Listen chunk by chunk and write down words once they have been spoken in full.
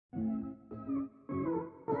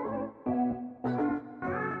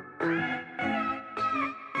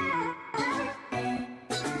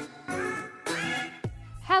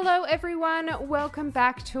Hello everyone, welcome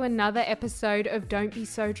back to another episode of Don't Be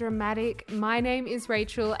So Dramatic. My name is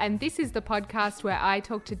Rachel and this is the podcast where I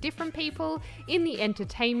talk to different people in the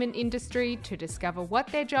entertainment industry to discover what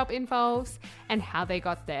their job involves and how they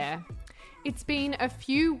got there. It's been a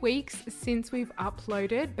few weeks since we've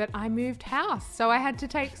uploaded, but I moved house, so I had to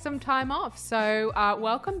take some time off. So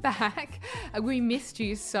welcome back. We missed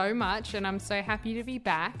you so much, and I'm so happy to be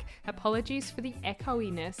back. Apologies for the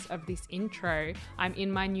echoiness of this intro. I'm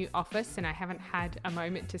in my new office, and I haven't had a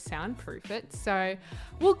moment to soundproof it. So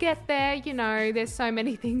we'll get there. You know, there's so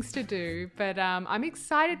many things to do, but I'm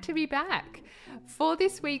excited to be back. For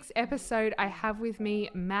this week's episode, I have with me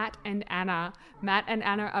Matt and Anna. Matt and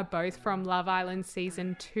Anna are both from Love Island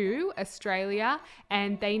Season 2, Australia,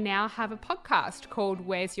 and they now have a podcast called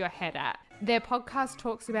Where's Your Head At? Their podcast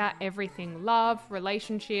talks about everything love,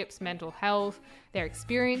 relationships, mental health, their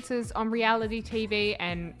experiences on reality TV,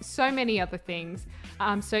 and so many other things.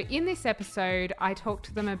 So in this episode, I talked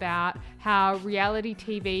to them about how reality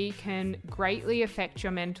TV can greatly affect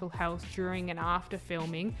your mental health during and after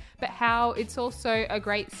filming, but how it's also a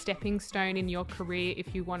great stepping stone in your career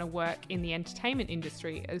if you want to work in the entertainment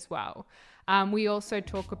industry as well. We also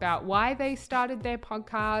talk about why they started their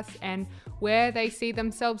podcast and where they see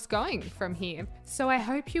themselves going from here. So I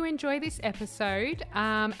hope you enjoy this episode.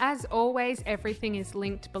 As always, everything is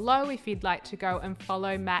linked below if you'd like to go and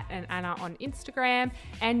follow Matt and Anna on Instagram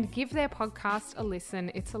and give their podcast a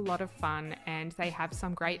listen. It's a lot of fun and they have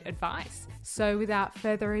some great advice. So without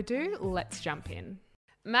further ado, let's jump in.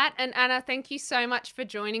 Matt and Anna, thank you so much for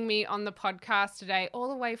joining me on the podcast today, all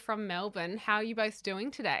the way from Melbourne. How are you both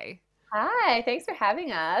doing today? Hi, thanks for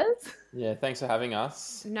having us. Yeah, thanks for having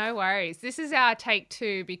us. No worries. This is our take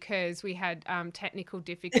 2 because we had technical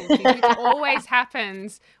difficulties, which always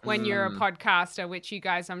happens when you're a podcaster, which you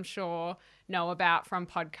guys, I'm sure, know about from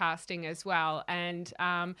podcasting as well. And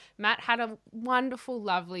Matt had a wonderful,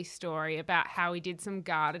 lovely story about how he did some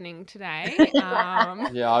gardening today.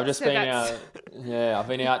 I've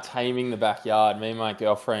been out taming the backyard. Me and my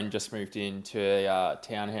girlfriend just moved into a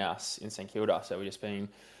townhouse in St Kilda, so we've just been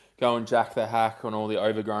going jack the hack on all the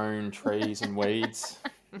overgrown trees and weeds.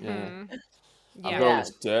 Yeah. I've got all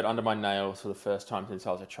this dirt under my nails for the first time since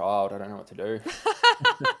I was a child. I don't know what to do.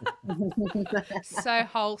 So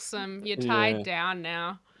wholesome. You're tied down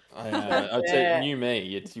now. I'd say you knew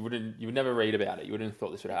me. You would never read about it. You wouldn't have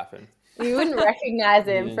thought this would happen. You wouldn't recognize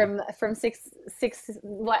him from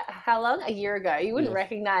how long? A year ago. You wouldn't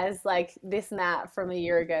recognize like this Matt from a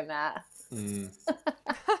year ago, Matt.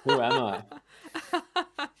 Who am I?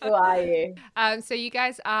 Who are you? So you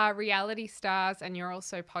guys are reality stars and you're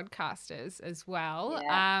also podcasters as well.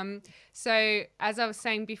 Yeah. So as I was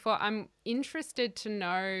saying before, I'm interested to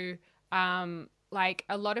know, like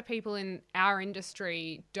a lot of people in our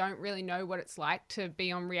industry don't really know what it's like to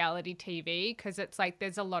be on reality TV because it's like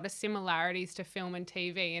there's a lot of similarities to film and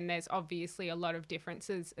TV and there's obviously a lot of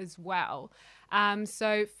differences as well.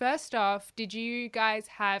 So first off, did you guys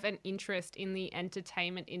have an interest in the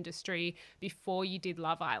entertainment industry before you did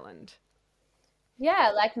Love Island?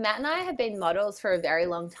 Yeah, like Matt and I have been models for a very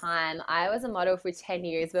long time. I was a model for 10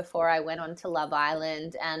 years before I went on to Love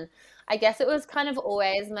Island, and I guess it was kind of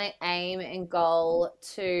always my aim and goal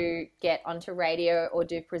to get onto radio or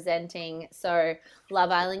do presenting. So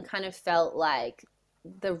Love Island kind of felt like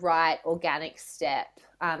the right organic step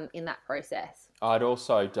in that process. I'd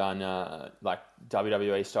also done like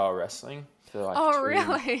WWE style wrestling for like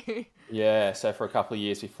Really? Yeah, so for a couple of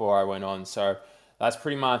years before I went on. So that's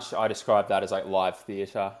pretty much, I describe that as like live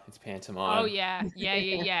theatre. It's pantomime. Oh yeah,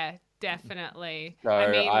 definitely. So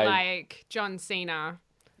like John Cena.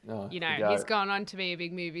 Oh, you know, he's gone on to be a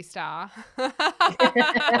big movie star.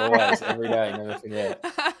 Always, every day, never forget.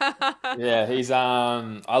 Yeah, he's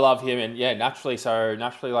I love him, and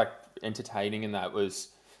naturally like entertaining, and that was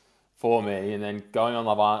for me. And then going on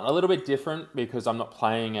Love Island, a little bit different because I'm not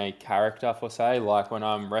playing a character for say, like when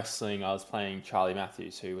I'm wrestling, I was playing Charlie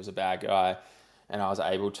Matthews, who was a bad guy, and I was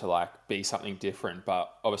able to like be something different.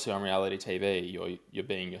 But obviously on reality TV, you're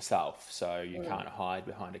being yourself, so you can't hide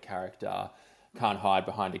behind a character. Can't hide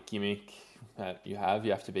behind a gimmick that you have.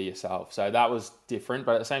 You have to be yourself. So that was different,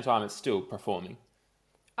 but at the same time, it's still performing.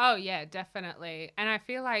 Oh, yeah, definitely. And I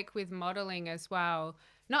feel like with modeling as well,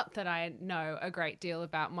 not that I know a great deal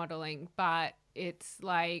about modeling, but it's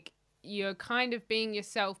like you're kind of being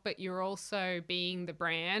yourself, but you're also being the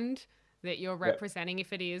brand that you're representing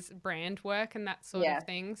if it is brand work and that sort of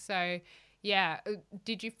thing. So, yeah.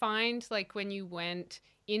 Did you find like when you went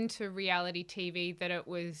into reality TV that it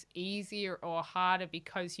was easier or harder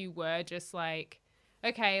because you were just like,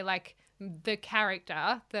 okay, like the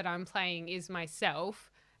character that I'm playing is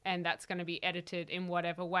myself and that's going to be edited in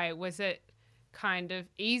whatever way? Was it kind of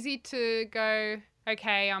easy to go,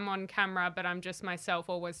 okay, I'm on camera, but I'm just myself,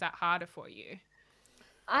 or was that harder for you?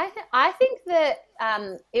 I think that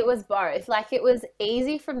it was both. Like, it was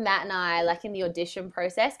easy for Matt and I, like in the audition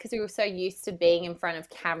process, because we were so used to being in front of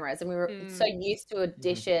cameras, and we were so used to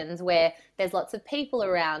auditions where there's lots of people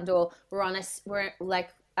around, or we're in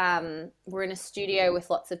a studio with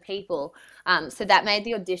lots of people. So that made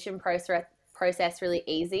the audition process really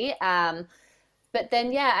easy. But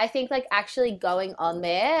then, yeah, I think like actually going on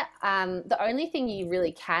there, the only thing you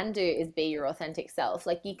really can do is be your authentic self.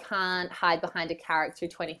 Like, you can't hide behind a character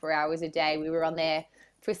 24 hours a day. We were on there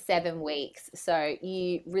for 7 weeks. So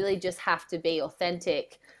you really just have to be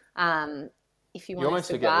authentic if you want to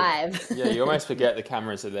survive. You almost forget the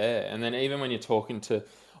cameras are there. And then even when you're talking to,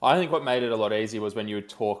 I think what made it a lot easier was when you would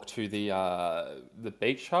talk to the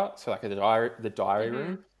beach hut, so like the diary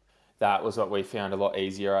room. That was what we found a lot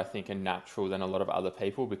easier, I think, and natural than a lot of other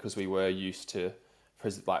people, because we were used to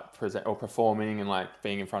present or performing and like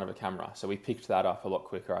being in front of a camera. So we picked that up a lot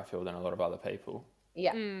quicker, I feel, than a lot of other people.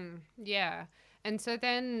 Yeah. Yeah. And so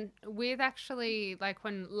then with actually, like,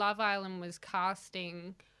 when Love Island was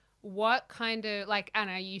casting, what kind of, like,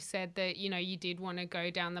 Anna, you said that, you know, you did want to go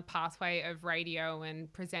down the pathway of radio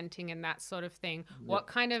and presenting and that sort of thing. Yep. What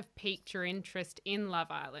kind of piqued your interest in Love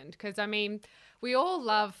Island? Because, I mean, we all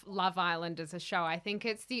love Love Island as a show. I think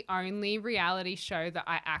it's the only reality show that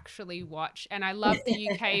I actually watch. And I love the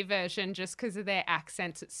UK version just because of their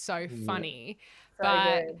accents. It's so funny. So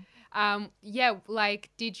but, yeah, like,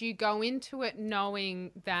 did you go into it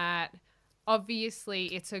knowing that obviously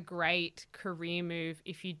it's a great career move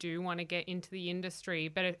if you do want to get into the industry,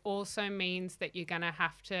 but it also means that you're going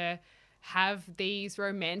to have these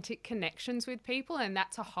romantic connections with people, and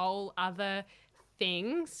that's a whole other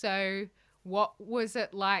thing. So what was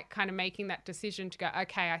it like kind of making that decision to go,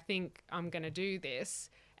 okay, I think I'm going to do this,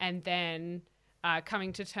 and then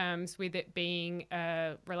coming to terms with it being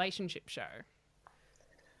a relationship show?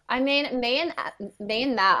 I mean, me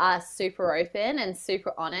and Matt are super open and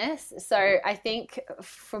super honest. So I think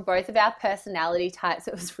for both of our personality types,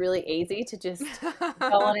 it was really easy to just go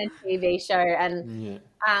on a TV show. And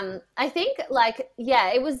I think, like,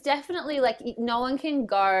 yeah, it was definitely like, no one can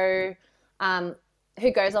go,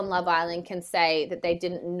 who goes on Love Island can say that they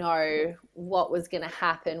didn't know what was going to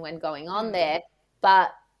happen when going on there.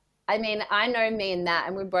 But I mean, I know me and that,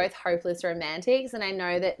 and we're both hopeless romantics, and I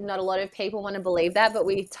know that not a lot of people want to believe that, but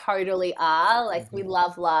we totally are. Like, we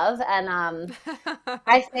love, and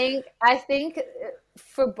I think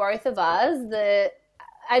for both of us,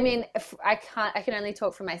 I mean, I can only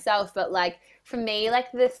talk for myself, but like for me, like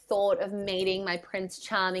the thought of meeting my Prince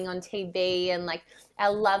Charming on TV and like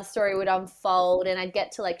our love story would unfold, and I'd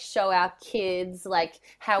get to like show our kids like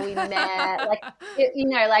how we met, like, you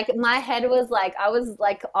know, like my head was like, I was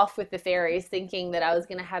like off with the fairies thinking that I was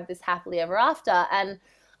going to have this happily ever after. And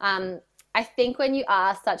I think when you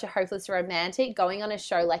are such a hopeless romantic, going on a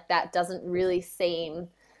show like that doesn't really seem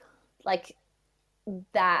like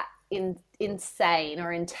that insane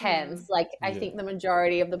or intense like I think the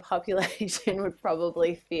majority of the population would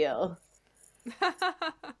probably feel.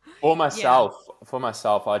 For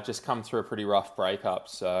myself, I'd just come through a pretty rough breakup,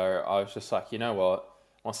 so I was just like, you know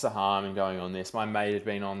what's the harm in going on this? My mate had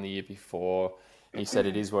been on the year before. He said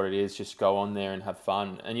it is what it is, just go on there and have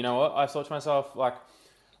fun. And you know what, I thought to myself, like,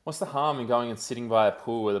 what's the harm in going and sitting by a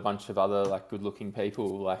pool with a bunch of other like good-looking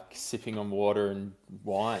people, like sipping on water and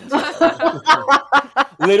wine?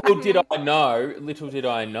 Little did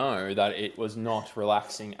I know that it was not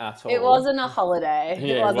relaxing at all. It wasn't a holiday.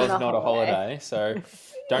 Yeah, it was not a holiday. So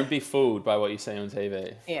don't be fooled by what you see on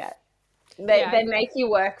TV. Yeah. They make you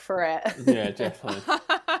work for it. Yeah, definitely.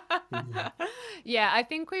 Yeah, I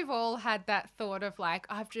think we've all had that thought of like,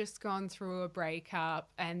 I've just gone through a breakup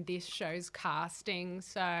and this show's casting,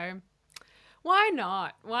 so why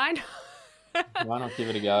not? Why not give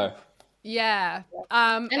it a go? Yeah.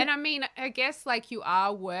 And I mean, I guess like you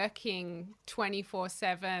are working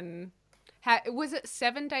 24/7. Was it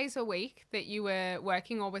 7 days a week that you were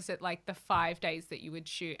working, or was it like the 5 days that you would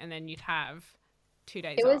shoot and then you'd have 2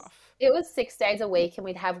 days off? It was 6 days a week, and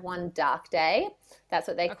we'd have one dark day. That's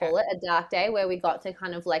what they call it, a dark day, where we got to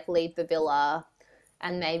kind of like leave the villa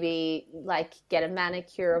and maybe like get a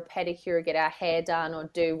manicure or pedicure, get our hair done, or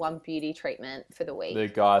do one beauty treatment for the week. The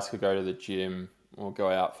guys could go to the gym or go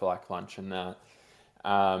out for like lunch and that.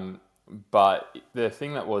 But the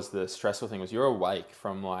thing that was the stressful thing was you're awake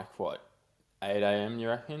from like, what, 8 a.m. you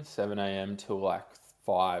reckon? 7 a.m. till like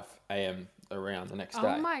 5 a.m. around the next day.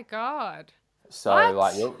 Oh my God. So What?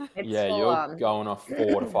 like It's you're full on. going off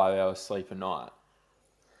 4 to 5 hours sleep a night.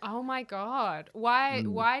 Oh my God.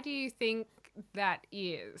 Why do you think that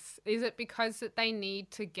is? Is it because that they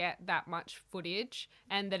need to get that much footage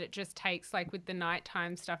and that it just takes, like with the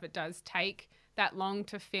nighttime stuff, it does take that long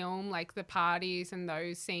to film, like the parties and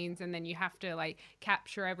those scenes, and then you have to like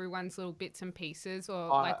capture everyone's little bits and pieces, or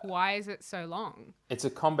like why is it so long? It's a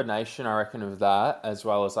combination, I reckon, of that as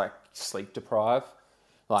well as like sleep deprived.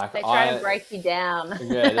 Like They try and break you down.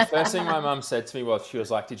 Yeah, the first thing my mum said to me was, she was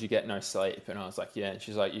like, "Did you get no sleep?" And I was like, "Yeah." And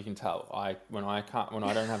she's like, "You can tell. When I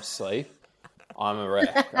don't have sleep, I'm a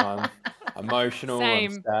wreck. I'm emotional.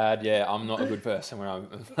 Same. I'm sad. Yeah, I'm not a good person when I've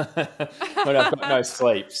got no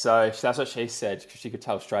sleep." So that's what she said, because she could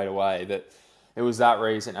tell straight away that it was that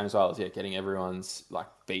reason, and as well as getting everyone's like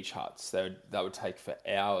beach huts. That would take for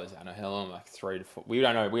hours. I don't know how long, like 3 to 4. We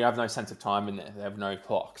don't know. We have no sense of time in there. They have no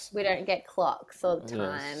clocks. We don't get clocks all the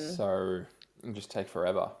time. Yeah, so it just take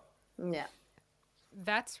forever. Yeah.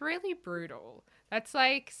 That's really brutal. That's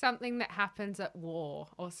like something that happens at war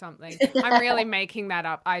or something. I'm really making that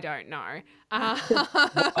up. I don't know.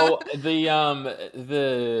 Oh, the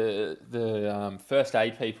first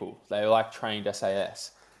aid people, they were like trained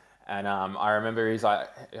SAS. And I remember he's like,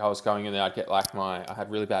 I was going in there, I'd get like I had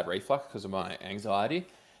really bad reflux because of my anxiety.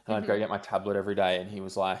 And I'd go get my tablet every day. And he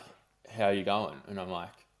was like, "How are you going?" And I'm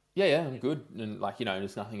like, yeah, I'm good. And like,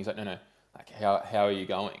 there's nothing. He's like, no, like, how are you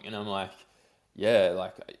going? And I'm like, yeah,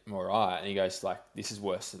 like, I'm all right. And he goes like, "This is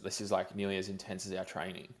worse. This is like nearly as intense as our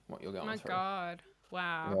training, what you're going through." Oh my God.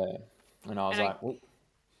 Wow. Yeah. And I was like, "Well."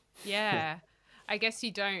 Yeah. I guess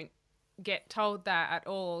you don't get told that at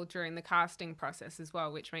all during the casting process as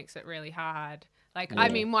well, which makes it really hard. Like, I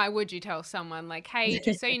mean, why would you tell someone like, "Hey,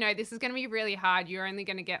 just so you know, this is going to be really hard. You're only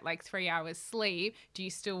going to get like 3 hours sleep. Do you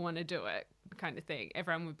still want to do it?" kind of thing.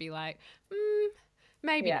 Everyone would be like,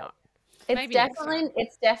 maybe not.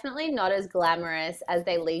 It's definitely not as glamorous as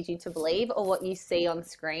they lead you to believe or what you see on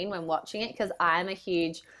screen when watching it, because I'm a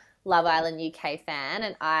huge Love Island UK fan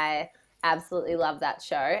and I absolutely love that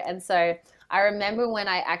show. And so I remember when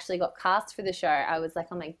I actually got cast for the show, I was like,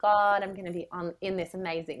 "Oh my God, I'm going to be in this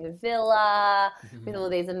amazing villa with all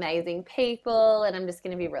these amazing people and I'm just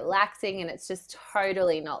going to be relaxing." And it's just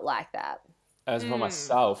totally not like that. As for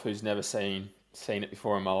myself, who's never seen it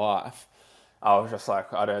before in my life, I was just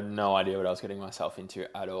like, I had no idea what I was getting myself into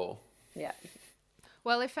at all. Yeah.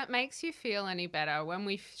 Well, if it makes you feel any better, when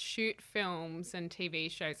we shoot films and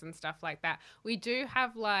TV shows and stuff like that, we do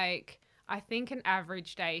have like, I think an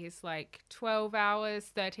average day is like 12 hours,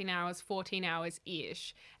 13 hours, 14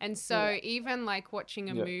 hours-ish. And so even like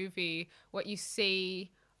watching a movie, what you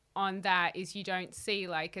see on that is you don't see,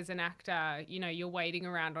 like, as an actor, you're waiting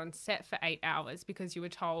around on set for 8 hours because you were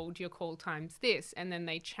told your call time's this, and then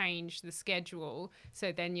they change the schedule.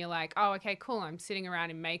 So then you're like, "Oh, okay, cool. I'm sitting around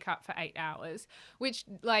in makeup for 8 hours," which,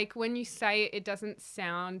 like, when you say it, it doesn't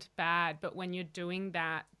sound bad. But when you're doing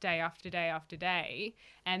that day after day after day,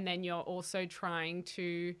 and then you're also trying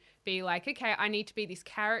to be like, "Okay, I need to be this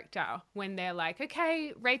character," when they're like,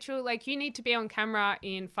 "Okay, Rachel, like, you need to be on camera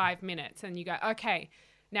in 5 minutes," and you go, "Okay,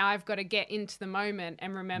 now I've got to get into the moment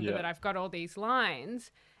and remember that I've got all these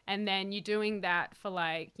lines." And then you're doing that for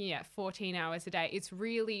 14 hours a day. It's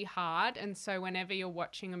really hard. And so whenever you're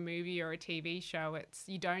watching a movie or a TV show,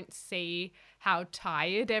 you don't see how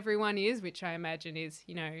tired everyone is, which I imagine is,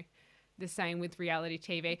 the same with reality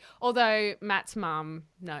TV. Although Matt's mum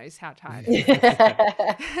knows how tired it is.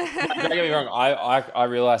 Don't get me wrong. I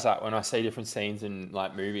realise that when I see different scenes in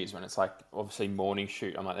like movies, when it's like obviously morning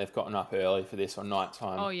shoot, I'm like, they've gotten up early for this, or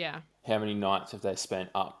nighttime. Oh yeah. How many nights have they spent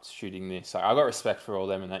up shooting this? Like, I got respect for all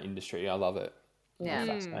them in that industry. I love it. Yeah. I'm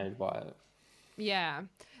fascinated by it. Yeah.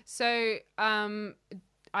 So I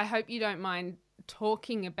hope you don't mind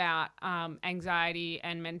talking about anxiety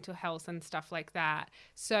and mental health and stuff like that.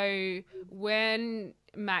 So when,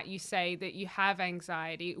 Matt, you say that you have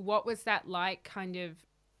anxiety, what was that like, kind of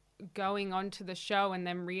going onto the show and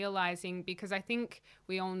then realizing, because I think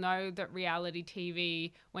we all know that reality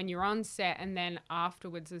TV, when you're on set and then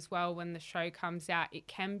afterwards as well, when the show comes out, it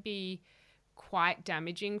can be quite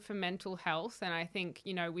damaging for mental health. And I think,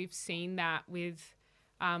 we've seen that with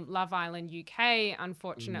Love Island UK.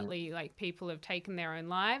 Unfortunately, like, people have taken their own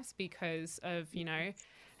lives because of,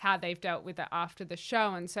 how they've dealt with it after the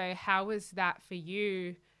show. And so how was that for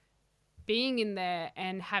you, being in there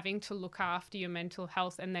and having to look after your mental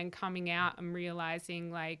health and then coming out and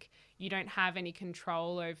realizing like you don't have any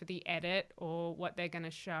control over the edit or what they're going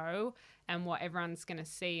to show and what everyone's going to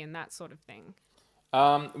see and that sort of thing?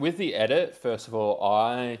 With the edit, first of all,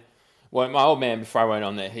 Well, my old man, before I went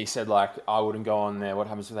on there, he said, like, I wouldn't go on there. What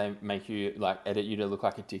happens if they make you, like, edit you to look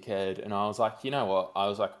like a dickhead? And I was like, you know what? I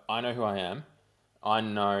was like, I know who I am. I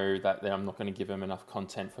know that I'm not going to give them enough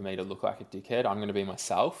content for me to look like a dickhead. I'm going to be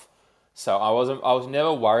myself. So I was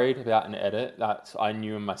never worried about an edit. That I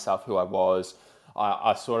knew in myself who I was.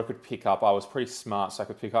 I sort of could pick up. I was pretty smart, so I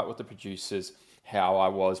could pick up with the producers how I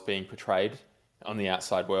was being portrayed on the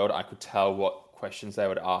outside world. I could tell what questions they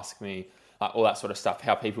would ask me, all that sort of stuff,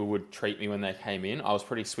 how people would treat me when they came in. I was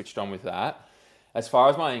pretty switched on with that. As far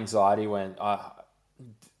as my anxiety went,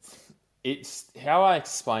 it's how I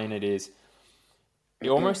explain it is,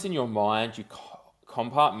 almost in your mind, you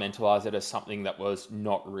compartmentalize it as something that was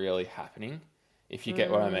not really happening, if you get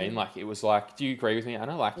what I mean. Like, it was like, do you agree with me,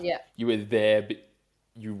 Anna? Like, you were there, but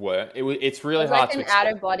you were. It's really hard to explain. Like an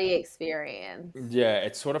out-of-body experience. Yeah,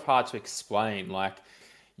 it's sort of hard to explain. Like,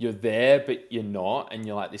 you're there, but you're not, and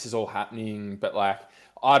you're like, this is all happening, but like,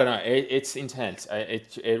 I don't know, it's intense.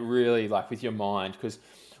 It really, like, with your mind, because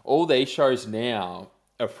all these shows now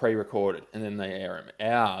are pre-recorded and then they air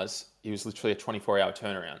them. Ours, it was literally a 24-hour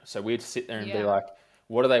turnaround. So we'd sit there and be like,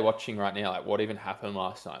 what are they watching right now? Like, what even happened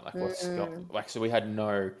last night? Like, what's like? So we had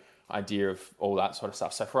no idea of all that sort of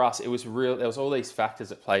stuff. So for us, it was real. There was all these factors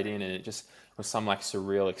that played in, and it just was some like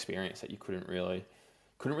surreal experience that you couldn't really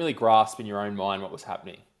grasp in your own mind what was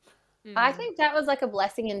happening. I think that was like a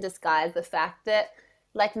blessing in disguise. The fact that,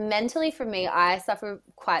 like, mentally for me, I suffer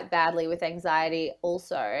quite badly with anxiety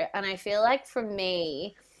also, and I feel like for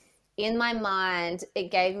me, in my mind, it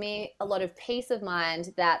gave me a lot of peace of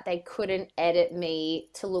mind that they couldn't edit me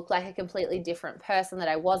to look like a completely different person that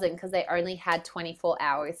I wasn't, because they only had 24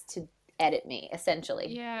 hours to edit me, essentially.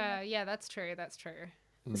 Yeah, that's true.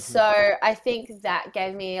 Mm-hmm. So I think that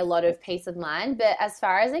gave me a lot of peace of mind. But as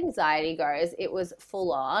far as anxiety goes, it was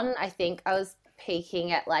full on. I think I was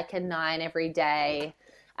peaking at like a 9 every day.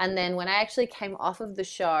 And then when I actually came off of the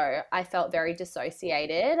show, I felt very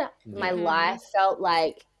dissociated. My life felt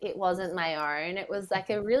like it wasn't my own. It was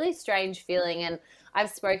like a really strange feeling. And I've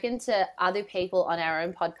spoken to other people on our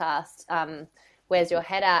own podcast, Where's Your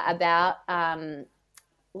Head At, about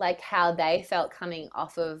like how they felt coming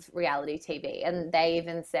off of reality TV. And they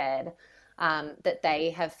even said that they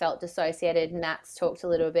have felt dissociated. Matt's talked a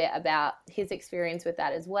little bit about his experience with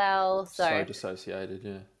that as well. So dissociated,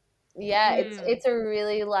 yeah. Yeah, it's a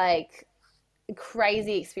really like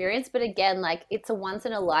crazy experience, but again, like, it's a once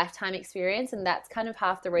in a lifetime experience, and that's kind of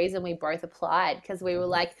half the reason we both applied, because we were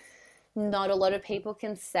like, not a lot of people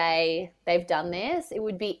can say they've done this. It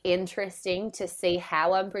would be interesting to see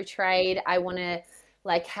how I'm portrayed. I want to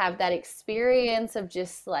like have that experience of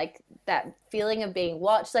just like that feeling of being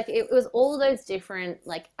watched. Like, it was all those different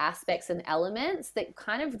like aspects and elements that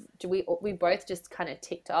kind of we both just kind of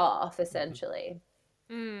ticked off essentially.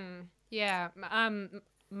 Yeah.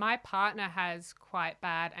 My partner has quite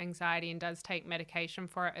bad anxiety and does take medication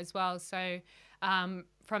for it as well. So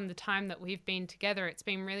from the time that we've been together, it's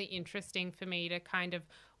been really interesting for me to kind of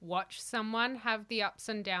watch someone have the ups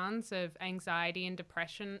and downs of anxiety and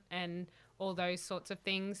depression and all those sorts of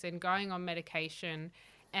things and going on medication.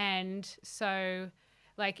 And so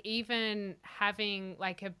like even having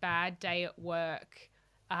like a bad day at work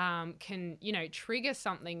can, trigger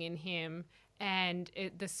something in him. And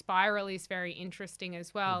the spiral is very interesting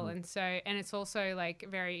as well. And it's also like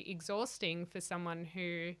very exhausting for someone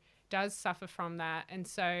who does suffer from that. And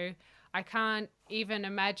so I can't even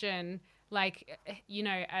imagine, like,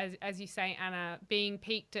 as you say, Anna, being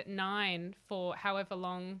peaked at 9 for however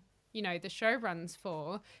long, the show runs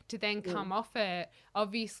for, to then come off it.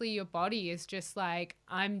 Obviously your body is just like,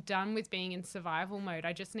 I'm done with being in survival mode.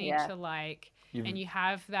 I just need to like... And you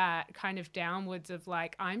have that kind of downwards of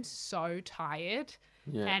like, I'm so tired.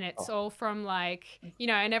 Yeah. And it's all from like,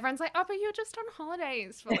 and everyone's like, oh, but you're just on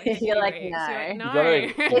holidays for like a few You're like, weeks. no. You're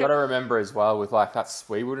like, no. You got to remember as well with like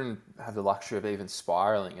we wouldn't have the luxury of even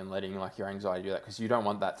spiraling and letting like your anxiety do that, because you don't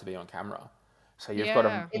want that to be on camera. So you've got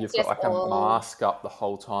like a mask up the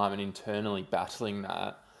whole time and internally battling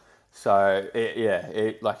that. So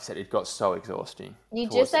it like I said, it got so exhausting. You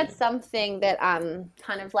just said something that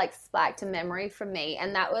kind of like spiked a memory from me,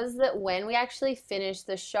 and that was that when we actually finished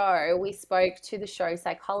the show, we spoke to the show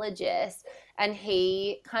psychologist, and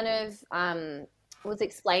he kind of was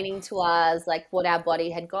explaining to us like what our body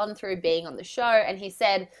had gone through being on the show, and he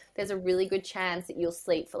said there's a really good chance that you'll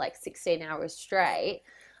sleep for like 16 hours straight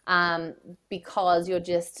because you're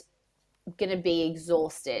just going to be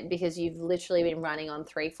exhausted, because you've literally been running on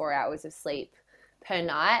 3-4 hours of sleep per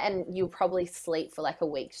night, and you'll probably sleep for like a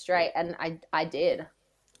week straight. And I did.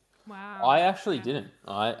 Wow. I actually didn't.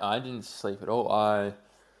 I didn't sleep at all.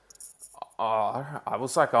 I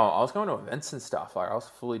was like, I was going to events and stuff. Like I was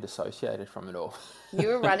fully dissociated from it all. You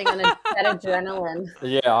were running on that adrenaline.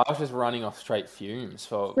 Yeah, I was just running off straight fumes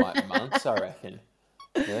for like months, I reckon.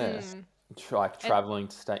 Yeah, like traveling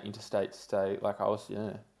to state, interstate to state. Like I was,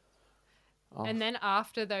 yeah. And then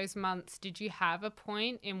after those months, did you have a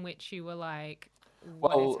point in which you were like,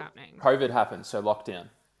 what is happening? COVID happened, so lockdown.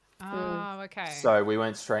 Oh, okay. So we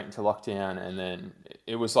went straight into lockdown, and then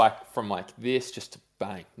it was like from like this just to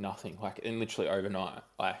bang, nothing. Like in literally overnight,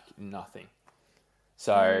 like nothing.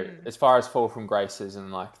 So as far as fall from graces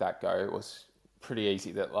and like that go, it was pretty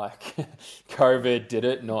easy that like COVID did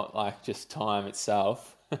it, not like just time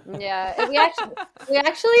itself. Yeah, we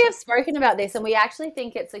actually have spoken about this, and we actually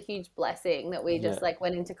think it's a huge blessing that we just like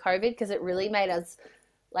went into COVID, because it really made us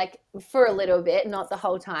like for a little bit, not the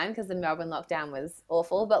whole time, because the Melbourne lockdown was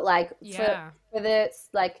awful, but like for the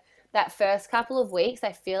like that first couple of weeks,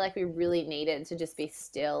 I feel like we really needed to just be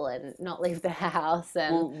still and not leave the house.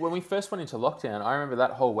 And well, when we first went into lockdown, I remember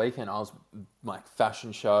that whole weekend I was like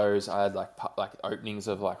fashion shows, I had like openings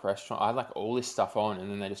of like restaurant, I had like all this stuff on, and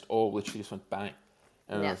then they just all literally just went bang,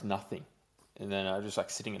 and there was nothing. And then I was just like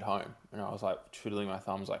sitting at home, and I was like twiddling my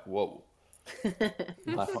thumbs like, whoa,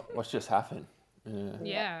 like what's just happened?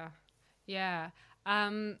 Yeah.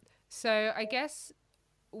 So I guess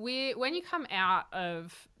when you come out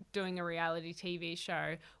of doing a reality TV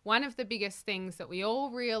show, one of the biggest things that we all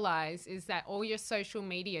realize is that all your social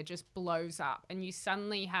media just blows up, and you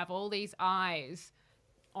suddenly have all these eyes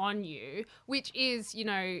on you, which is, you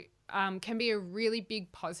know, can be a really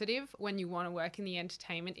big positive when you want to work in the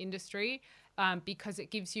entertainment industry, because it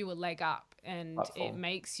gives you a leg up, and it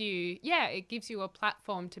makes you, it gives you a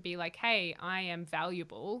platform to be like, hey, I am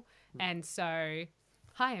valuable, and so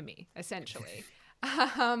hire me, essentially.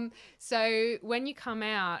 So when you come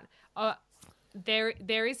out,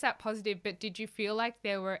 there is that positive, but did you feel like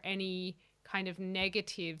there were any kind of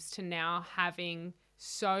negatives to now having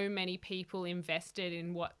so many people invested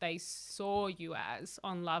in what they saw you as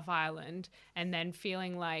on Love Island, and then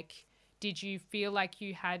feeling like, did you feel like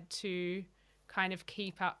you had to kind of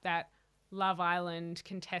keep up that Love Island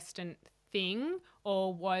contestant thing,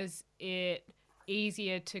 or was it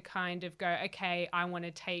easier to kind of go, okay, I want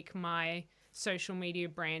to take my social media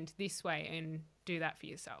brand this way and do that for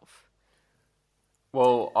yourself?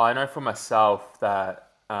 Well, I know for myself that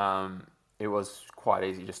it was quite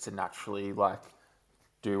easy just to naturally like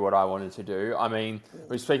do what I wanted to do. I mean,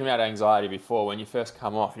 we were speaking about anxiety before. When you first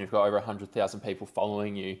come off and you've got over 100,000 people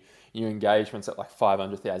following you, your engagement's at like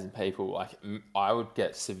 500,000 people, like I would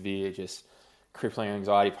get severe, just crippling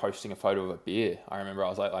anxiety posting a photo of a beer. I remember I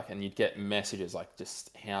was like, and you'd get messages, like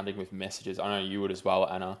just hounding with messages. I know you would as well,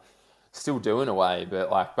 Anna. Still do in a way,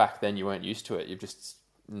 but like back then you weren't used to it. You've just,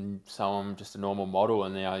 so I'm just a normal model,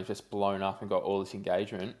 and now you've just blown up and got all this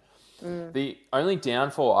engagement. The only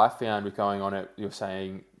downfall I found with going on it, you're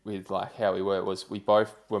saying with like how we were, was we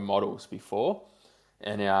both were models before,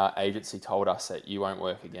 and our agency told us that you won't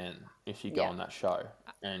work again if you go on that show.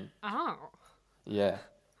 And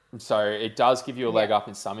so it does give you a leg up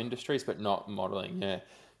in some industries, but not modeling.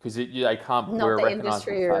 Because they can't. Not we're the a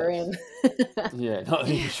industry you're in. Not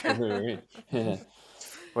the industry we're in. Yeah.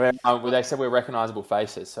 They said we're recognizable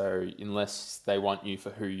faces, so unless they want you for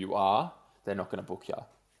who you are, they're not going to book you.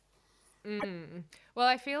 Well,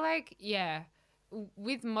 I feel like,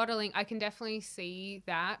 with modeling, I can definitely see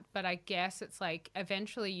that, but I guess it's like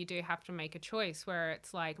eventually you do have to make a choice, where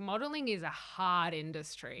it's like modeling is a hard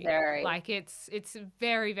industry. Very. Like it's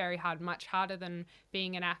very, very hard, much harder than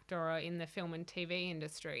being an actor or in the film and TV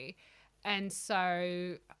industry. And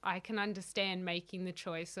so I can understand making the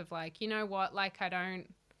choice of like, you know what, like I don't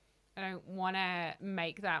want to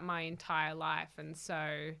make that my entire life. And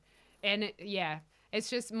so, it's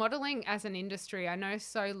just modeling as an industry. I know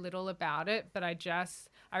so little about it, but I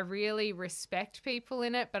really respect people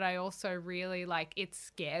in it, but I also really like, it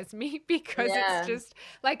scares me because it's just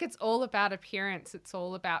like, it's all about appearance. It's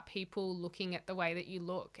all about people looking at the way that you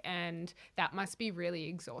look, and that must be really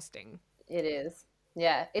exhausting. It is.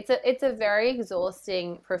 Yeah. It's a very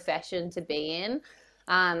exhausting profession to be in.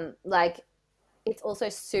 Like, it's also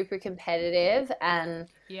super competitive, and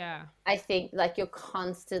I think like you're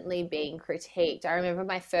constantly being critiqued. I remember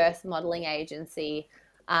my first modeling agency,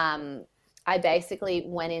 I basically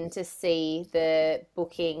went in to see the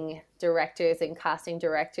booking directors and casting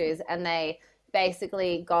directors, and they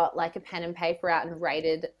basically got like a pen and paper out and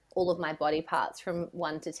rated all of my body parts from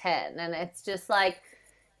 1 to 10. And it's just like,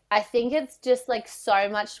 I think it's just like so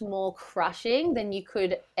much more crushing than you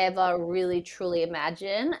could ever really truly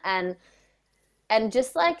imagine. And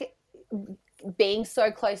just like being so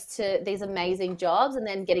close to these amazing jobs and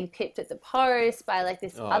then getting pipped at the post by like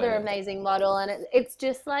this other amazing model. And it's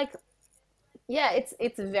just like, yeah,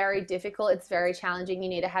 it's very difficult. It's very challenging. You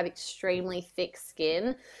need to have extremely thick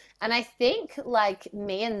skin. And I think like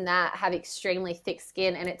me and Nat have extremely thick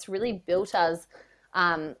skin, and it's really built us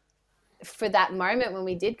for that moment when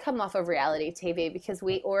we did come off of reality TV, because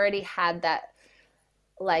we already had that,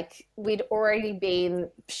 like we'd already been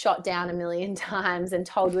shot down a million times and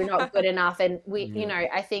told we're not good enough. And we, you know,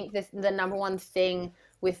 I think the number one thing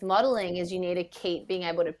with modeling is you need to keep being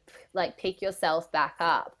able to like pick yourself back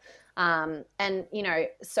up. And, you know,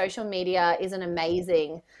 social media is an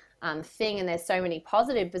amazing thing, and there's so many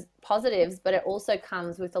positives, but it also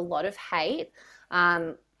comes with a lot of hate.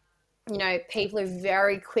 You know, people are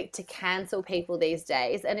very quick to cancel people these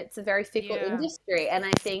days, and it's a very fickle industry. And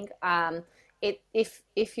I think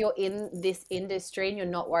if you're in this industry and you're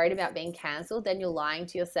not worried about being cancelled, then you're lying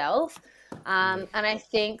to yourself. And I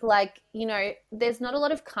think, like, you know, there's not a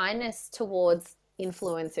lot of kindness towards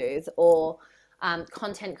influencers or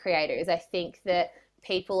content creators. I think that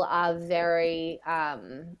people are very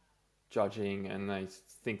judging, and they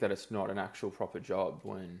think that it's not an actual proper job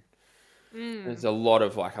when there's a lot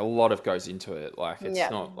of goes into it. Like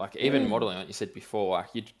it's not like even modeling, like you said before, like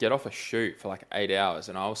you'd get off a shoot for like 8 hours,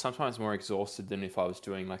 and I was sometimes more exhausted than if I was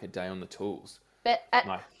doing like a day on the tools. But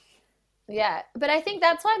but I think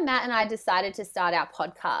that's why Matt and I decided to start our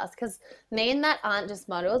podcast, because me and Matt aren't just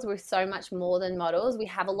models. We're so much more than models. We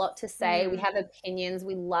have a lot to say. We have opinions.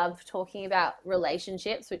 We love talking about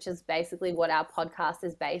relationships, which is basically what our podcast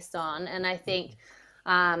is based on. And I think,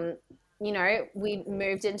 you know, we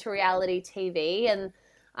moved into reality TV, and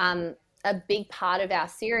a big part of our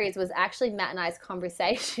series was actually Matt and I's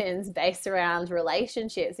conversations based around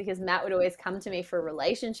relationships, because Matt would always come to me for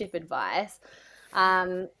relationship advice.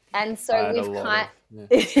 And so we've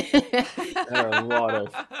there are a lot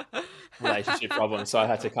of relationship problems, so I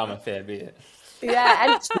had to come a fair bit.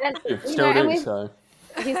 Yeah, and still do so.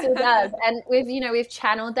 He still does, and we've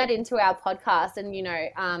channeled that into our podcast, and you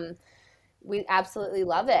know, we absolutely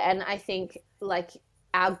love it. And I think like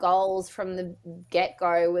our goals from the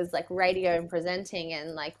get-go was like radio and presenting,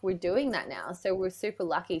 and like we're doing that now. So we're super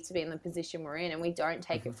lucky to be in the position we're in, and we don't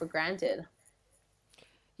take it for granted.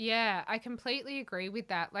 Yeah, I completely agree with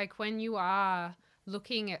that. Like when you are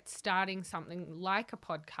looking at starting something like a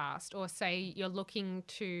podcast, or say you're looking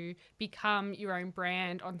to become your own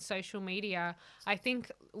brand on social media, I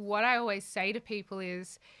think what I always say to people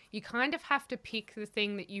is you kind of have to pick the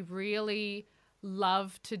thing that you really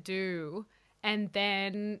love to do, and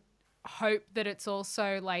then hope that it's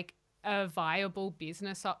also like a viable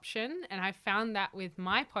business option. And I found that with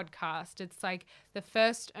my podcast, it's like the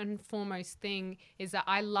first and foremost thing is that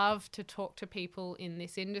I love to talk to people in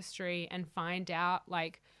this industry and find out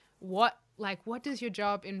what does your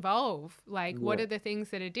job involve? Like, what are the things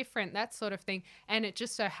that are different, that sort of thing. And it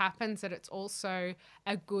just so happens that it's also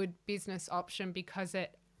a good business option because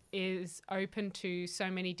it is open to so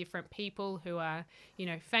many different people who are, you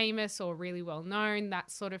know, famous or really well known, that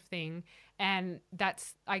sort of thing. And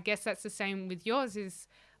I guess that's the same with yours, is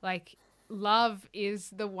like love is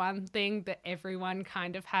the one thing that everyone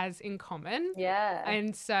kind of has in common. Yeah.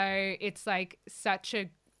 And so it's like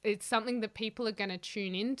it's something that people are going to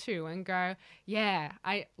tune into and go, yeah,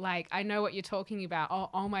 I know what you're talking about.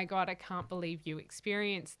 Oh my God, I can't believe you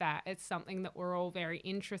experienced that. It's something that we're all very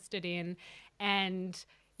interested in. And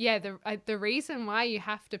yeah, the reason why you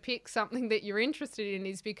have to pick something that you're interested in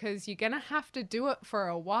is because you're going to have to do it for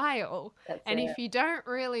a while. If you don't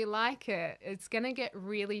really like it, it's going to get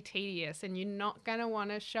really tedious, and you're not going to want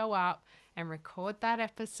to show up and record that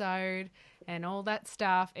episode and all that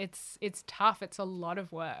stuff. It's tough. It's a lot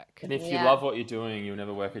of work. And if you love what you're doing, you'll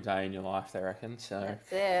never work a day in your life, they reckon. So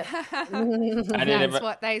that's it. That's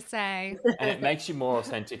what they say. And it makes you more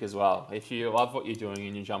authentic as well. If you love what you're doing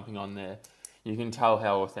and you're jumping on there, you can tell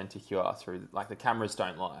how authentic you are through, like, the cameras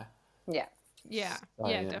don't lie. Yeah,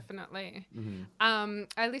 definitely. Mm-hmm.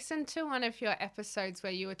 I listened to one of your episodes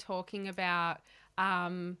where you were talking about,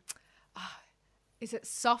 is it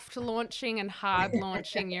soft launching and hard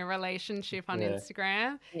launching your relationship on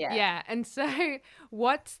Instagram? Yeah. And so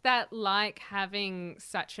what's that like, having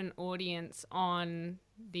such an audience on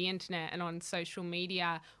the internet and on social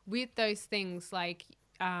media with those things like,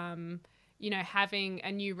 you know, having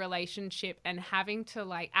a new relationship and having to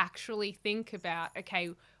like actually think about, okay,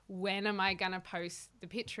 when am I going to post the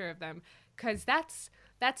picture of them? Because that's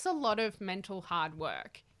a lot of mental hard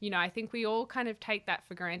work. You know, I think we all kind of take that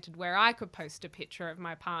for granted, where I could post a picture of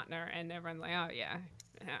my partner and everyone's like, oh yeah,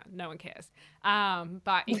 no one cares.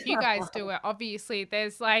 But if you guys do it, obviously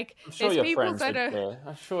there's like, I'm sure there's your people friends that would are. care.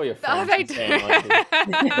 I'm sure your Oh, friends they and do.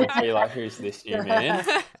 family would be like, who's this new man?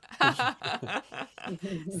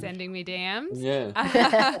 Sending me DMs.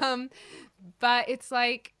 Yeah. But it's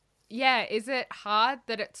like, yeah, is it hard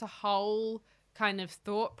that it's a whole kind of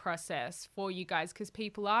thought process for you guys, because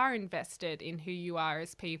people are invested in who you are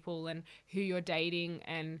as people and who you're dating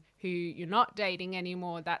and who you're not dating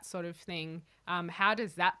anymore, that sort of thing. How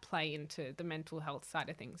does that play into the mental health side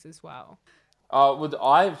of things as well? Well,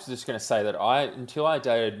 I was just going to say that until I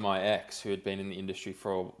dated my ex, who had been in the industry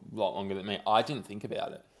for a lot longer than me, I didn't think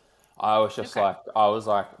about it. I was just Okay. I was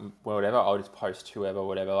like, well, whatever, I'll just post whoever,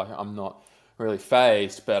 whatever. Like, I'm not really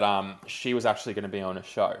phased, but she was actually going to be on a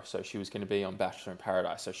show. So she was going to be on Bachelor in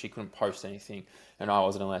Paradise. So she couldn't post anything and I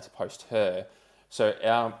wasn't allowed to post her. So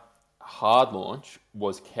our hard launch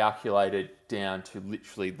was calculated down to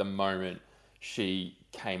literally the moment she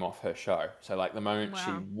came off her show. So like the moment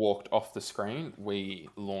she Wow. walked off the screen, we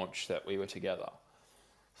launched that we were together.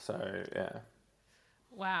 So yeah.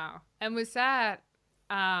 Wow. And was that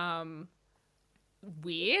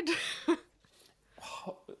weird?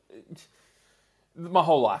 My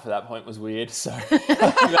whole life at that point was weird, so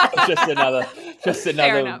that was just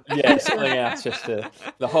another, enough. yeah, something else.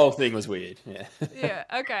 The whole thing was weird, yeah. Yeah,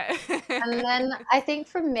 okay. And then I think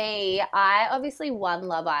for me, I obviously won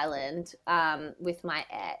Love Island with my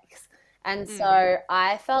ex. And so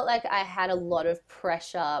I felt like I had a lot of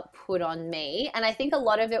pressure put on me. And I think a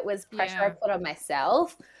lot of it was pressure I put on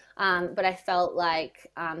myself. But I felt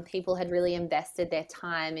like people had really invested their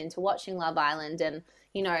time into watching Love Island, and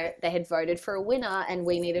you know, they had voted for a winner and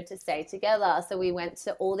we needed to stay together. So we went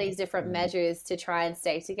to all these different measures to try and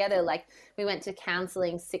stay together. Like we went to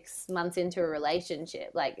counseling 6 months into a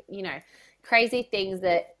relationship, like, you know, crazy things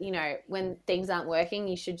that, you know, when things aren't working,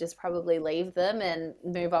 you should just probably leave them and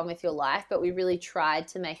move on with your life. But we really tried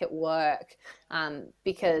to make it work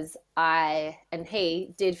because I and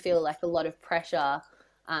he did feel like a lot of pressure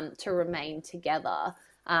to remain together.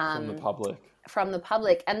 From the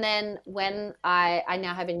public. And then when I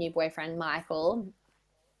now have a new boyfriend, Michael,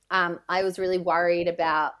 I was really worried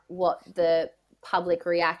about what the public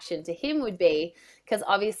reaction to him would be, because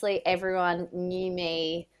obviously everyone knew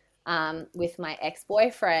me with my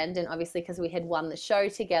ex-boyfriend, and obviously because we had won the show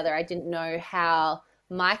together, I didn't know how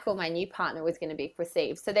Michael, my new partner, was going to be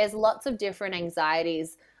perceived. So there's lots of different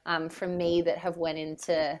anxieties from me that have went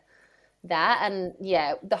into that. And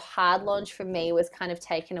yeah, the hard launch for me was kind of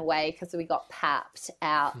taken away because we got papped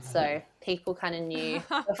out. So people kind of knew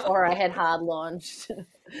before I had hard launched.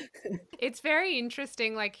 It's very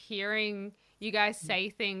interesting, like hearing you guys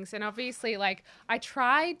say things. And obviously, like, I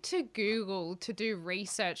tried to Google to do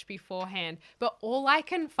research beforehand, but all I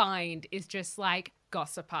can find is just like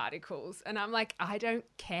gossip articles. And I'm like, I don't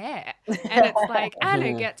care. And it's like,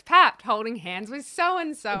 Anna gets papped holding hands with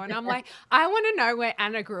so-and-so. And I'm like, I want to know where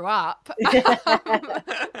Anna grew up.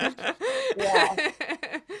 Yeah.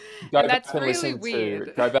 And that's really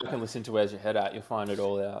weird. Go back and listen to Where's Your Head At. You'll find it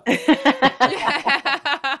all out.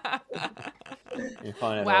 You'll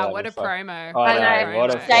find it all Wow, out. what a It's like, promo. I know,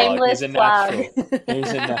 what a Shameless plug.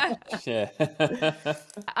 He's a natural.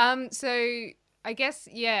 Yeah. So I guess,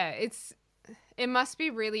 yeah, it must be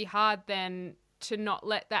really hard then to not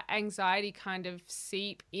let that anxiety kind of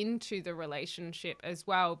seep into the relationship as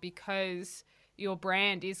well, because your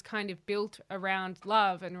brand is kind of built around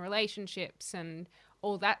love and relationships and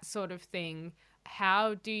all that sort of thing.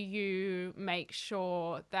 How do you make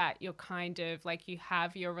sure that you're kind of like, you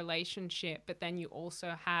have your relationship, but then you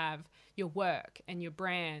also have your work and your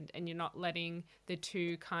brand, and you're not letting the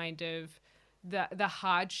two kind of the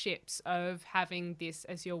hardships of having this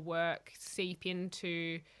as your work seep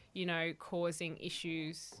into, you know, causing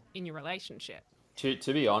issues in your relationship?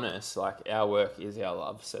 To be honest, like, our work is our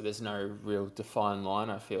love, so there's no real defined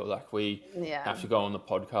line. I feel like we have to go on the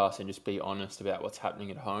podcast and just be honest about what's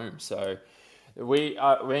happening at home. So we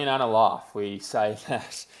and Anna laugh. We say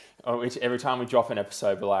that every time we drop an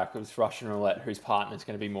episode, we're like, it was Russian roulette, whose partner's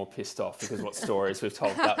going to be more pissed off because what stories we've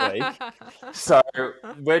told that week. So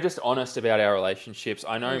we're just honest about our relationships.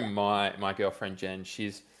 I know my girlfriend Jen,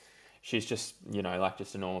 she's just, you know, like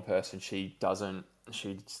just a normal person. She's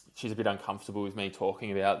a bit uncomfortable with me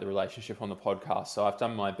talking about the relationship on the podcast. So I've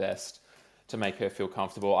done my best to make her feel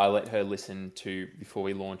comfortable. I let her listen before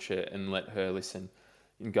we launch it, and let her listen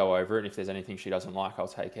and go over it. And if there's anything she doesn't like, I'll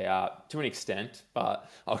take out to an extent, but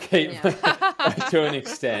I'll keep to an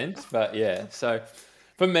extent. But yeah, so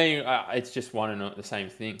for me, it's just one and not the same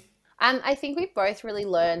thing. I think we both really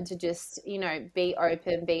learned to just, be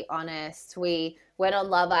open, be honest. We went on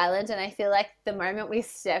Love Island, and I feel like the moment we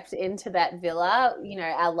stepped into that villa,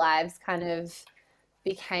 our lives kind of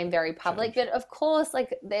became very public. But of course,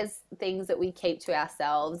 like, there's things that we keep to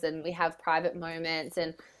ourselves, and we have private moments,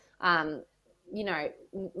 and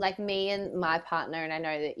like me and my partner, and I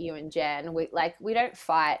know that you and Jen, we don't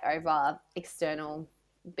fight over external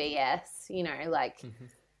BS,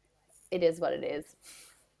 it is what it is.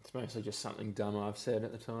 It's mostly just something dumb I've said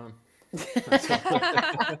at the time. That's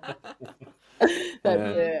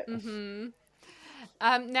it.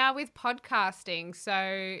 Mm-hmm. Now with podcasting,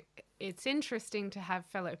 so it's interesting to have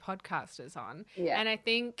fellow podcasters on. Yeah. And I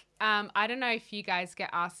think, I don't know if you guys get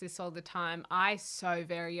asked this all the time. I so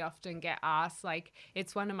very often get asked, like,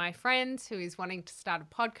 it's one of my friends who is wanting to start a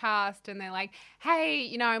podcast, and they're like,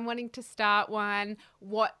 hey, I'm wanting to start one.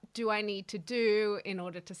 What do I need to do in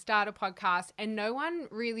order to start a podcast? And no one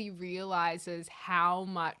really realizes how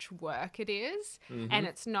much work it is. Mm-hmm. And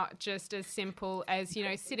it's not just as simple as,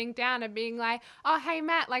 sitting down and being like, oh, hey,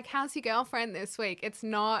 Matt, like, how's your girlfriend this week? It's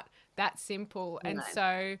not that simple. And No.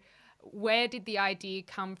 So where did the idea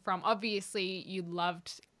come from? Obviously, you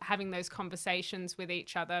loved having those conversations with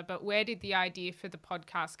each other, but where did the idea for the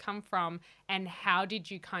podcast come from, and how did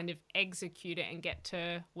you kind of execute it and get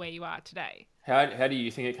to where you are today? How do you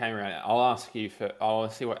think it came around? I'll see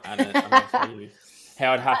what Anna, I'm going to tell you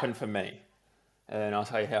how it happened for me, and then I'll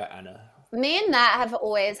tell you how Anna. Me and Nat have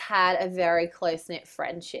always had a very close-knit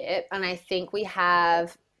friendship, and I think we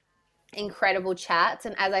have incredible chats.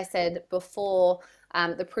 And as I said before,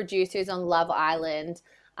 the producers on Love Island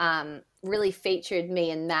really featured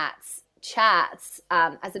me and Nat's chats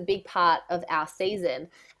as a big part of our season.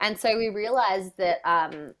 And so we realized that,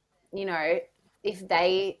 if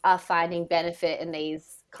they are finding benefit in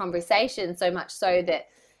these conversations, so much so that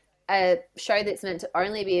a show that's meant to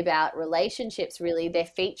only be about relationships, really, they're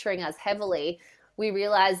featuring us heavily, we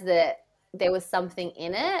realized that there was something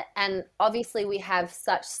in it. And obviously we have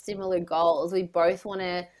such similar goals. We both want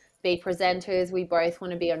to be presenters. We both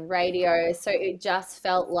want to be on radio. So it just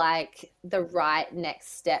felt like the right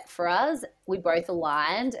next step for us. We both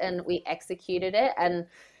aligned and we executed it. And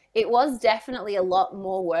it was definitely a lot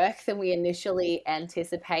more work than we initially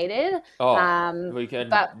anticipated. But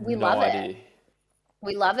we love it.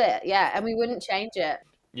 We love it. Yeah. And we wouldn't change it.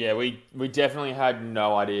 Yeah, we definitely had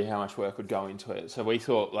no idea how much work would go into it. So we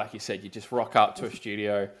thought, like you said, you just rock up to a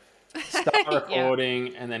studio, start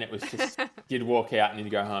recording, and then it was just, you'd walk out and you'd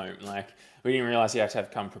go home. Like, we didn't realize you had to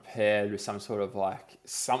have come prepared with some sort of, like,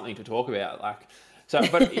 something to talk about. Like, so,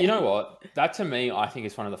 but you know what? That, to me, I think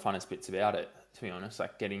is one of the funnest bits about it, to be honest,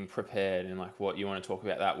 like getting prepared and like what you want to talk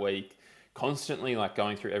about that week. Constantly like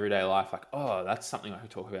going through everyday life, like, oh, that's something I could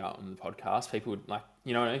talk about on the podcast. People would like,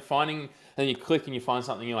 finding, and then you click and you find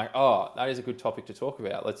something, you're like, oh, that is a good topic to talk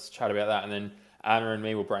about. Let's chat about that. And then Anna and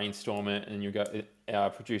me will brainstorm it, and you go, our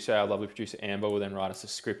lovely producer Amber will then write us a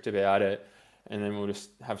script about it, and then we'll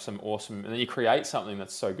just have some awesome, and then you create something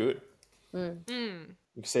that's so good. You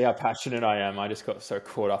can see how passionate I am. I just got so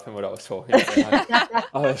caught up in what I was talking about.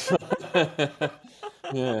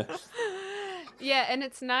 Yeah. Yeah, and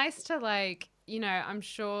it's nice to like, I'm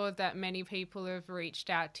sure that many people have reached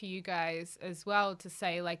out to you guys as well to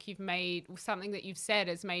say like you've made something that you've said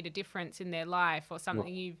has made a difference in their life, or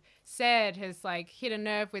something you've said has like hit a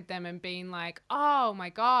nerve with them and been like, oh my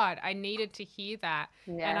God, I needed to hear that.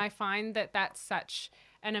 Yeah. And I find that that's such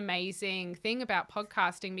an amazing thing about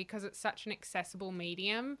podcasting, because it's such an accessible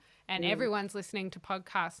medium and everyone's listening to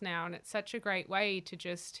podcasts now, and it's such a great way to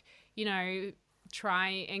just,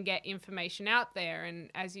 try and get information out there. And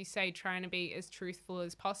as you say, trying to be as truthful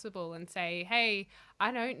as possible and say, hey,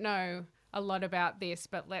 I don't know a lot about this,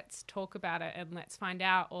 but let's talk about it and let's find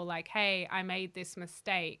out. Or like, hey, I made this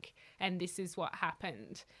mistake and this is what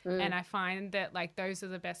happened. And I find that like those are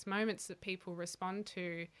the best moments that people respond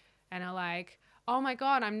to and are like, oh my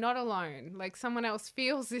God, I'm not alone. Like someone else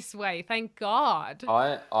feels this way. Thank God.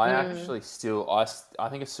 I actually still, I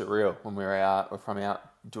think it's surreal when we're out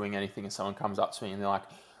doing anything and someone comes up to me and they're like,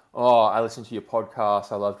 oh, I listened to your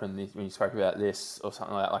podcast. I loved when you spoke about this or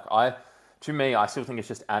something like that. Like to me, I still think it's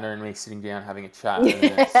just Anna and me sitting down having a chat.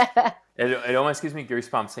 And it almost gives me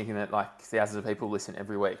goosebumps thinking that like thousands of people listen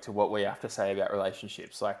every week to what we have to say about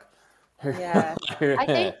relationships. Like, yeah,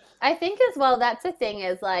 I think as well, that's the thing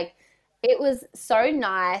is like, it was so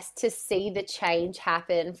nice to see the change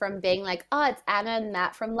happen from being like, oh, it's Anna and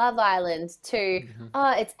Matt from Love Island to,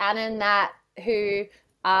 oh, it's Anna and Matt who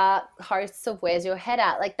are hosts of Where's Your Head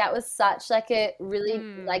At? Like that was such like a really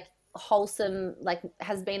like wholesome, like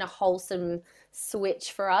has been a wholesome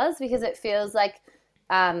switch for us, because it feels like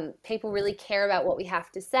people really care about what we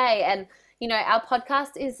have to say. And, you know, our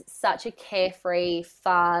podcast is such a carefree,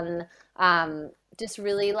 fun, just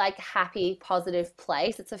really like happy, positive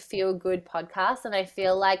place. It's a feel good podcast. And I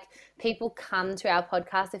feel like people come to our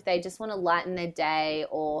podcast if they just want to lighten their day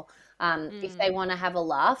or if they want to have a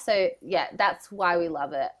laugh. So yeah, that's why we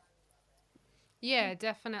love it. Yeah,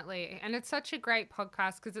 definitely. And it's such a great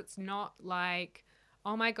podcast because it's not like,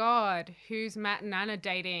 oh my God, who's Matt and Anna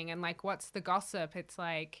dating? And like, what's the gossip? It's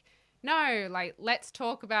like, no, like, let's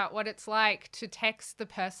talk about what it's like to text the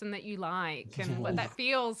person that you like and what that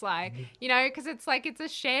feels like, you know, because it's like, it's a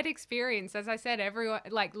shared experience. As I said, everyone,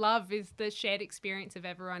 like, love is the shared experience of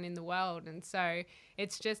everyone in the world. And so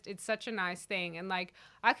it's just, it's such a nice thing. And like,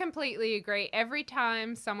 I completely agree. Every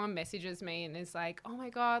time someone messages me and is like, oh my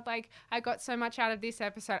God, like, I got so much out of this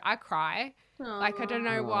episode, I cry. Aww. Like, I don't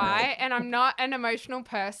know why. And I'm not an emotional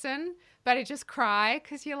person, but I just cry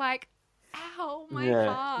because you're like, ow, my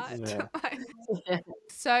heart. Yeah.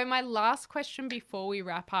 So my last question before we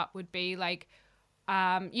wrap up would be like,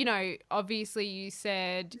 you know, obviously you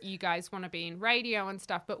said you guys want to be in radio and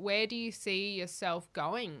stuff, but where do you see yourself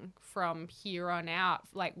going from here on out?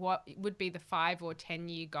 Like, what would be the 5 or 10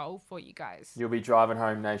 year goal for you guys? You'll be driving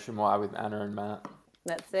home nationwide with Anna and Matt.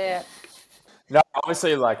 That's it. No,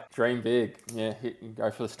 obviously, like, dream big. Yeah, go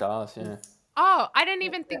for the stars, yeah. Oh, I don't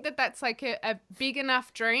even think that that's like a big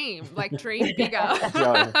enough dream. Like, dream bigger.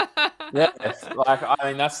 Yeah, like, I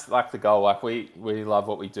mean, that's like the goal. Like, we love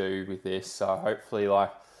what we do with this, so hopefully,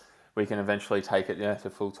 like, we can eventually take it to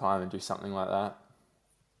full time and do something like that.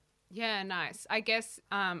 Yeah, nice. I guess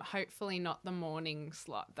hopefully not the morning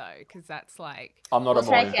slot though, because that's like, I'm not a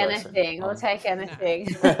morning person. We'll take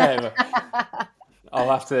anything. No. I'll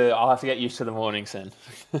have to get used to the mornings then.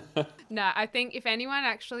 No, I think if anyone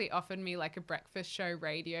actually offered me like a breakfast show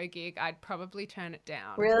radio gig, I'd probably turn it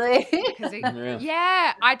down. Really?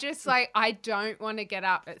 Yeah, I just like, I don't want to get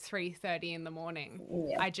up at 3:30 in the morning.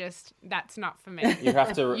 Yeah. That's not for me. You'd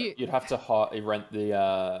have to rent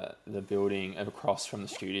the building across from the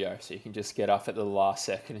studio, so you can just get up at the last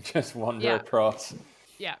second and just wander across.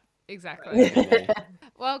 Yeah. Exactly.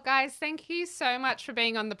 Well, guys, thank you so much for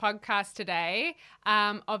being on the podcast today.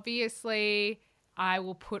 Obviously, I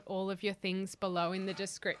will put all of your things below in the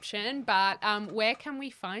description, but where can we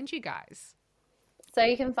find you guys? So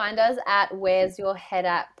you can find us at Where's Your Head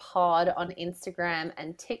At Pod on Instagram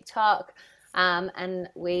and TikTok. And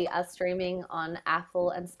we are streaming on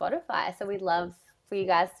Apple and Spotify. So we'd love for you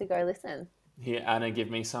guys to go listen. Here, Anna,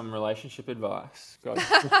 give me some relationship advice.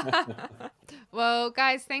 Well,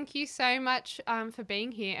 guys, thank you so much for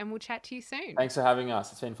being here, and we'll chat to you soon. Thanks for having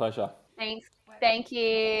us. It's been a pleasure. Thanks. Thank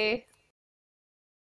you.